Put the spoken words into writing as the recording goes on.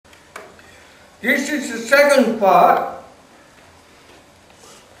This is the second part.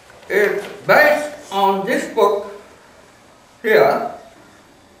 It's based on this book here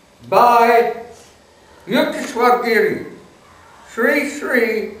by Yukteswar, Sri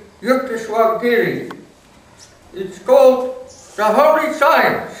Sri Yukteswar. It's called The Holy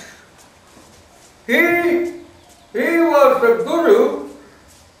Science. He was the guru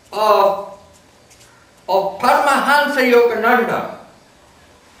of Paramahansa Yogananda.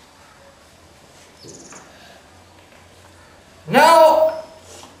 Now,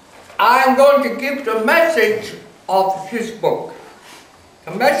 I'm going to give the message of his book.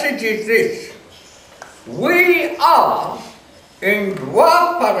 The message is this: we are in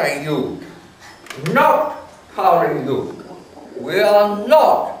Dwapara Yug, not Kali Yug. We are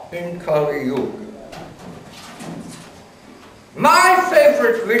not in Kali Yug. My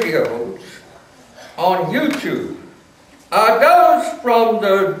favorite videos on YouTube are those from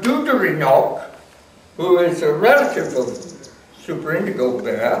the Duderinok, who is a relative of Super Indigo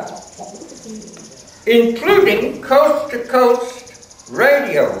Bear, including Coast to Coast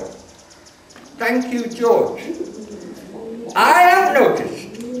Radio. Thank you, George. I have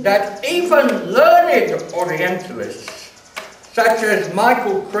noticed that even learned Orientalists, such as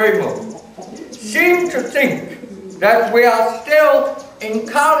Michael Kramer, seem to think that we are still in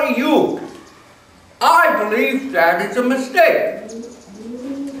Kali Yug. I believe that is a mistake.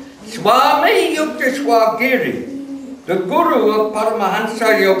 Swami Yukteswar, the guru of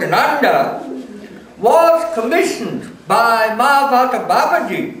Paramahansa Yogananda, was commissioned by Mahavata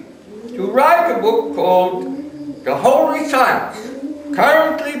Babaji to write a book called The Holy Science,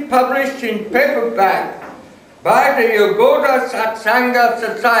 currently published in paperback by the Yogoda Satsanga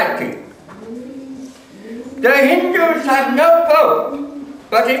Society. The Hindus have no pope,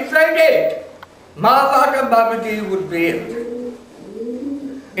 but if they did, Mahavata Babaji would be it.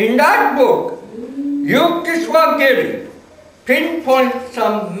 In that book, Yukteswar pinpoints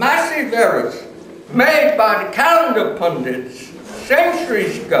some massive errors made by the calendar pundits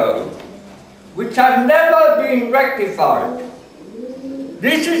centuries ago, which have never been rectified.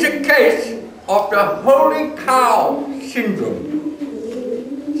 This is a case of the holy cow syndrome.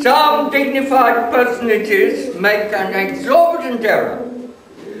 Some dignified personages make an exorbitant error,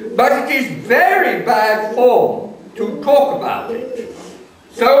 but it is very bad form to talk about it.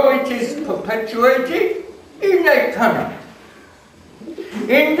 So it is perpetuated in eternity.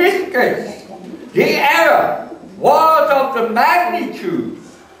 In this case, the error was of the magnitude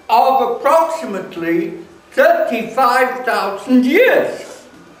of approximately 35,000 years,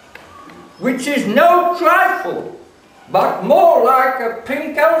 which is no trifle, but more like a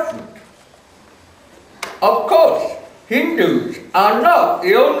pink elephant. Of course, Hindus are not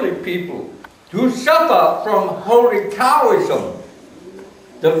the only people who suffer from holy Taoism.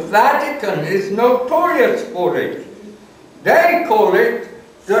 The Vatican is notorious for it. They call it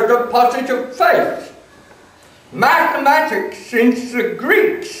the deposit of faith. Mathematics, since the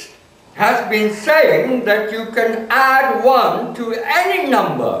Greeks, has been saying that you can add 1 to any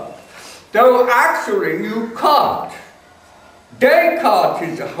number, though actually you can't. Descartes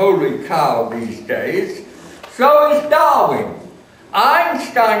is a holy cow these days, so is Darwin.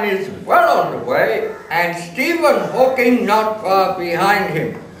 Einstein is well on the way, and Stephen Hawking not far behind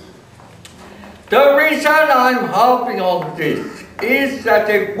him. The reason I'm harping on this is that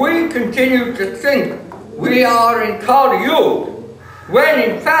if we continue to think we are in Kali Yug, when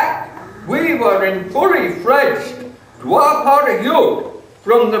in fact we were in fully fledged Dwapara Yug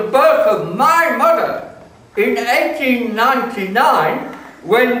from the birth of my mother in 1899,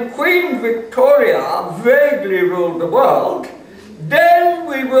 when Queen Victoria vaguely ruled the world, then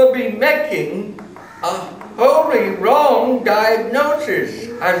we will be making a wholly wrong diagnosis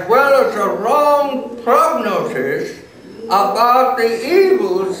as well as a wrong prognosis about the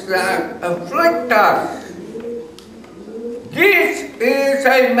evils that afflict us. This is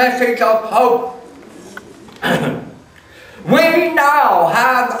a message of hope. We now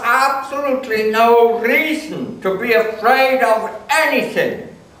have absolutely no reason to be afraid of anything.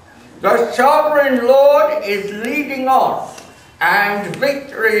 The Sovereign Lord is leading on, and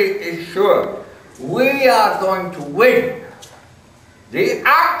victory is sure. We are going to win. The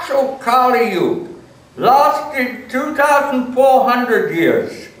actual Kali Yug lasted 2,400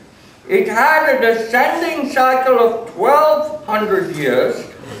 years. It had a descending cycle of 1,200 years,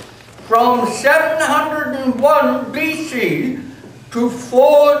 from 701 BC to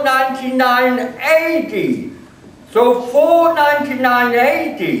 499 AD. So 499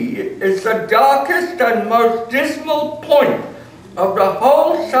 AD is the darkest and most dismal point of the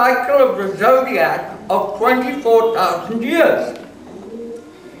whole cycle of the zodiac of 24,000 years.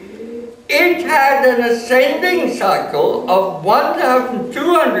 It it had an ascending cycle of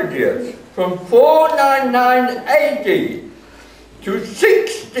 1,200 years, from 499 AD to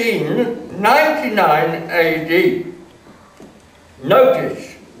 1699 AD.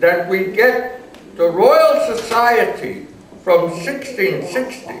 Notice that we get the Royal Society from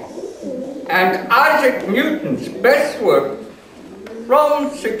 1660 and Isaac Newton's best work from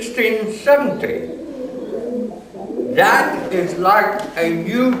 1670. That is like a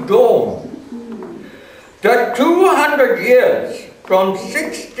new dawn. The 200 years from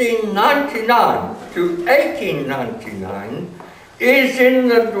 1699 to 1899 is in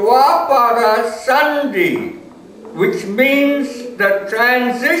the Dwapara Sandhi, which means the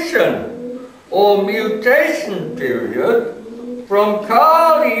transition or mutation period from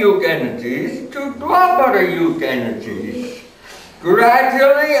Kali Yug energies to Dwapara Yug energies.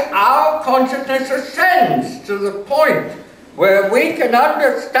 Gradually, our consciousness ascends to the point where we can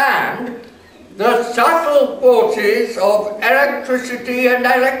understand the subtle forces of electricity and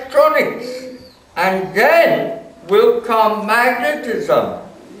electronics. And then will come magnetism,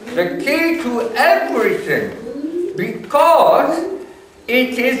 the key to everything, because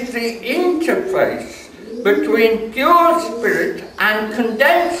it is the interface between pure spirit and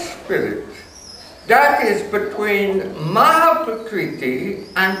condensed spirit. That is between Mahaprakriti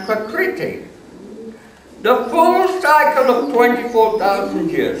and Prakriti. The full cycle of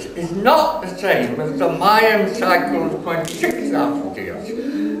 24,000 years is not the same as the Mayan cycle of 26,000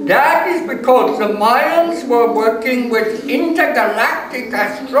 years. That is because the Mayans were working with intergalactic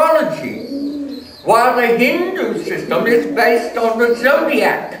astrology, while the Hindu system is based on the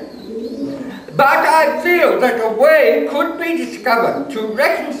zodiac. But I feel that a way could be discovered to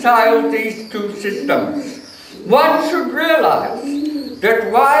reconcile these two systems. One should realize that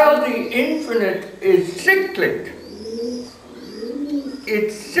while the infinite is cyclic,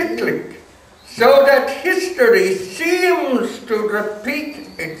 it's cyclic, so that history seems to repeat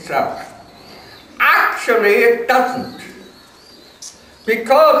itself. Actually, it doesn't,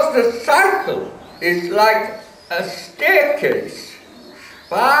 because the cycle is like a staircase,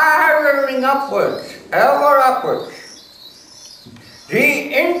 spiraling upwards, ever upwards. The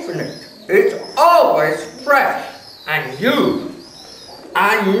infinite is always fresh and new,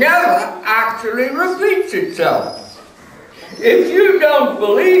 and never actually repeats itself. If you don't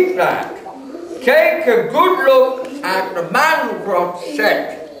believe that, take a good look at the Mandelbrot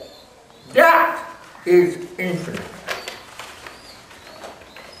set. That is infinite.